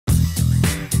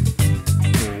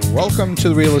Welcome to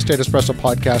the Real Estate Espresso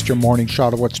Podcast, your morning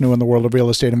shot of what's new in the world of real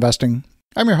estate investing.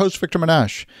 I'm your host, Victor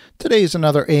Menashe. Today is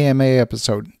another AMA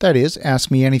episode. That is, Ask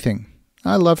Me Anything.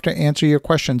 I love to answer your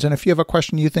questions, and if you have a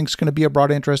question you think is going to be of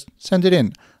broad interest, send it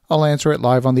in. I'll answer it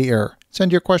live on the air.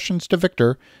 Send your questions to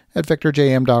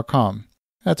victor@victorjm.com.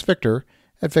 That's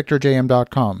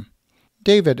victor@victorjm.com.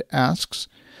 David asks,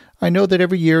 I know that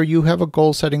every year you have a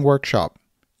goal-setting workshop.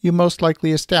 You most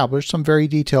likely establish some very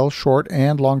detailed short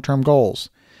and long-term goals.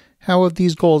 How have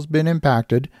these goals been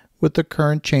impacted with the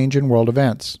current change in world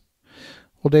events?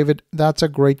 Well, David, that's a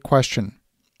great question.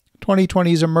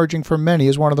 2020 is emerging for many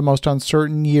as one of the most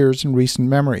uncertain years in recent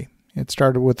memory. It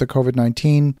started with the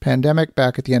COVID-19 pandemic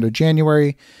back at the end of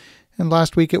January, and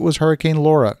last week it was Hurricane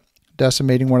Laura,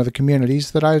 decimating one of the communities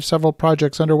that I have several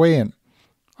projects underway in.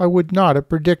 I would not have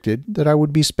predicted that I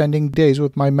would be spending days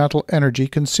with my mental energy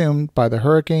consumed by the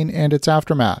hurricane and its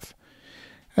aftermath.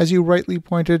 As you rightly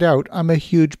pointed out, I'm a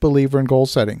huge believer in goal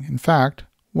setting. In fact,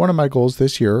 one of my goals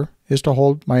this year is to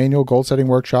hold my annual goal-setting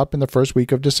workshop in the first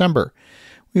week of December.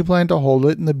 We plan to hold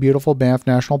it in the beautiful Banff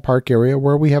National Park area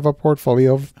where we have a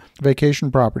portfolio of vacation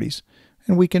properties,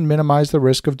 and we can minimize the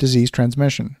risk of disease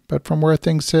transmission. But from where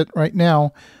things sit right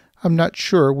now, I'm not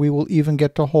sure we will even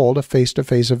get to hold a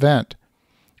face-to-face event.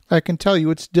 I can tell you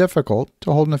it's difficult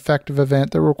to hold an effective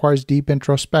event that requires deep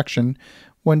introspection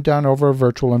when done over a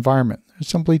virtual environment. There's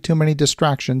simply too many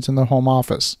distractions in the home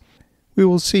office. We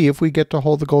will see if we get to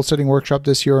hold the goal-setting workshop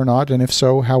this year or not, and if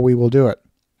so, how we will do it.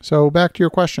 So back to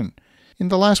your question. In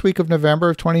the last week of November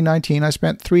of 2019, I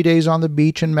spent 3 days on the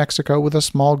beach in Mexico with a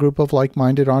small group of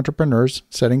like-minded entrepreneurs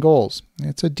setting goals.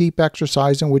 It's a deep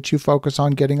exercise in which you focus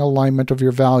on getting alignment of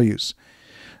your values.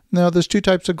 Now, there's two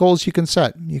types of goals you can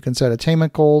set. You can set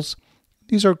attainment goals.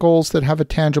 These are goals that have a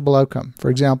tangible outcome. For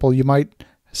example, you might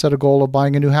set a goal of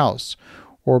buying a new house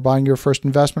or buying your first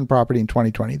investment property in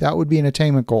 2020. That would be an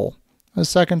attainment goal. A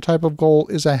second type of goal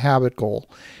is a habit goal.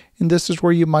 And this is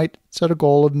where you might set a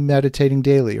goal of meditating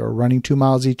daily or running 2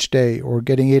 miles each day or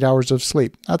getting 8 hours of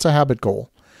sleep. That's a habit goal.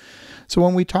 So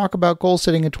when we talk about goal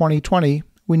setting in 2020,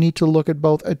 we need to look at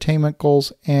both attainment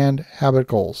goals and habit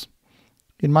goals.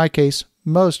 In my case,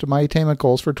 most of my attainment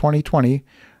goals for 2020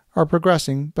 are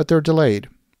progressing, but they're delayed.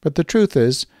 But the truth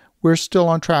is, we're still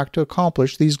on track to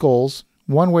accomplish these goals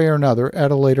one way or another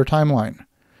at a later timeline.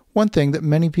 One thing that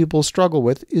many people struggle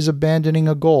with is abandoning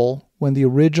a goal when the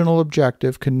original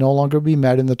objective can no longer be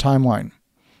met in the timeline.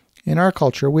 In our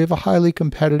culture, we have a highly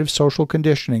competitive social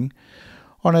conditioning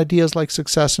on ideas like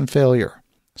success and failure.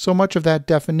 So much of that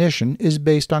definition is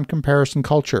based on comparison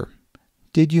culture.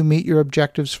 Did you meet your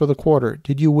objectives for the quarter?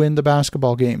 Did you win the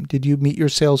basketball game? Did you meet your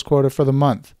sales quota for the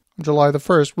month? On July the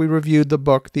 1st, we reviewed the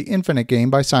book The Infinite Game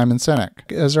by Simon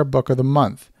Sinek as our book of the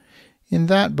month. In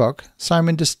that book,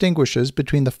 Simon distinguishes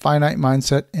between the finite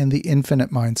mindset and the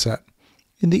infinite mindset.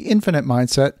 In the infinite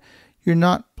mindset, you're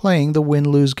not playing the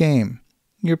win-lose game.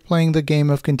 You're playing the game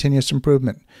of continuous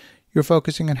improvement. You're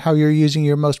focusing on how you're using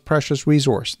your most precious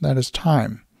resource, that is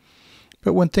time.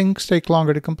 But when things take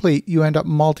longer to complete, you end up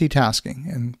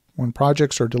multitasking. And when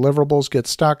projects or deliverables get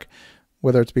stuck,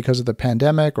 whether it's because of the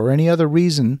pandemic or any other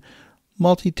reason,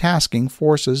 multitasking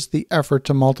forces the effort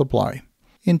to multiply.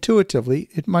 Intuitively,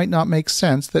 it might not make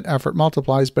sense that effort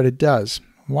multiplies, but it does.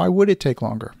 Why would it take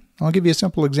longer? I'll give you a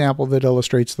simple example that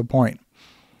illustrates the point.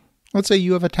 Let's say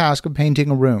you have a task of painting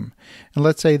a room, and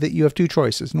let's say that you have two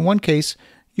choices. In one case,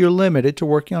 you're limited to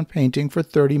working on painting for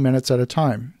 30 minutes at a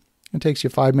time. It takes you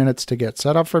 5 minutes to get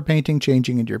set up for painting,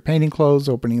 changing into your painting clothes,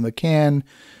 opening the can,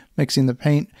 mixing the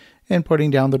paint, and putting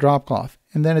down the drop cloth.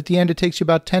 And then at the end, it takes you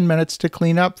about 10 minutes to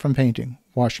clean up from painting,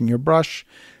 washing your brush,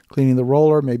 cleaning the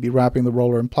roller, maybe wrapping the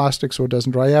roller in plastic so it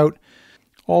doesn't dry out.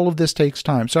 All of this takes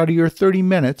time. So out of your 30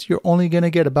 minutes, you're only going to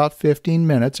get about 15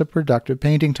 minutes of productive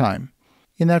painting time.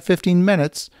 In that 15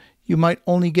 minutes, you might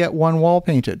only get one wall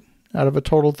painted out of a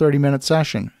total 30-minute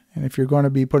session. And if you're going to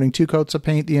be putting 2 coats of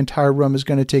paint, the entire room is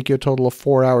going to take you a total of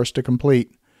 4 hours to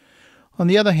complete. On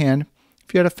the other hand,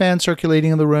 if you had a fan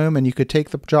circulating in the room and you could take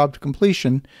the job to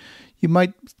completion, you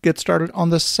might get started on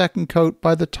the second coat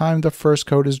by the time the first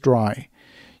coat is dry.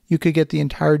 You could get the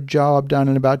entire job done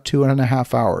in about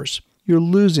 2.5 hours. You're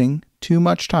losing too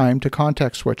much time to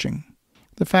context switching.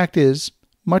 The fact is,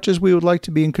 much as we would like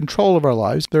to be in control of our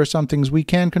lives, there are some things we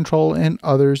can control and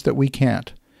others that we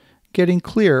can't. Getting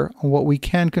clear on what we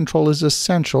can control is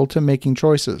essential to making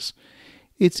choices.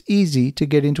 It's easy to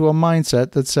get into a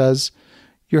mindset that says,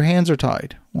 your hands are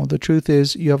tied. Well, the truth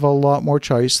is you have a lot more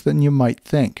choice than you might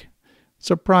think.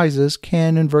 Surprises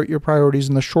can invert your priorities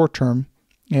in the short term,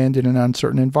 and in an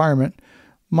uncertain environment,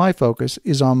 my focus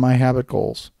is on my habit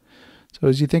goals. So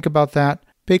as you think about that,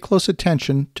 pay close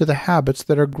attention to the habits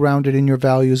that are grounded in your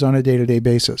values on a day-to-day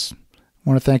basis. I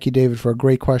want to thank you, David, for a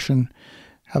great question.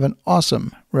 Have an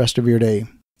awesome rest of your day.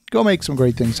 Go make some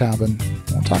great things happen.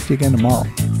 I'll talk to you again tomorrow.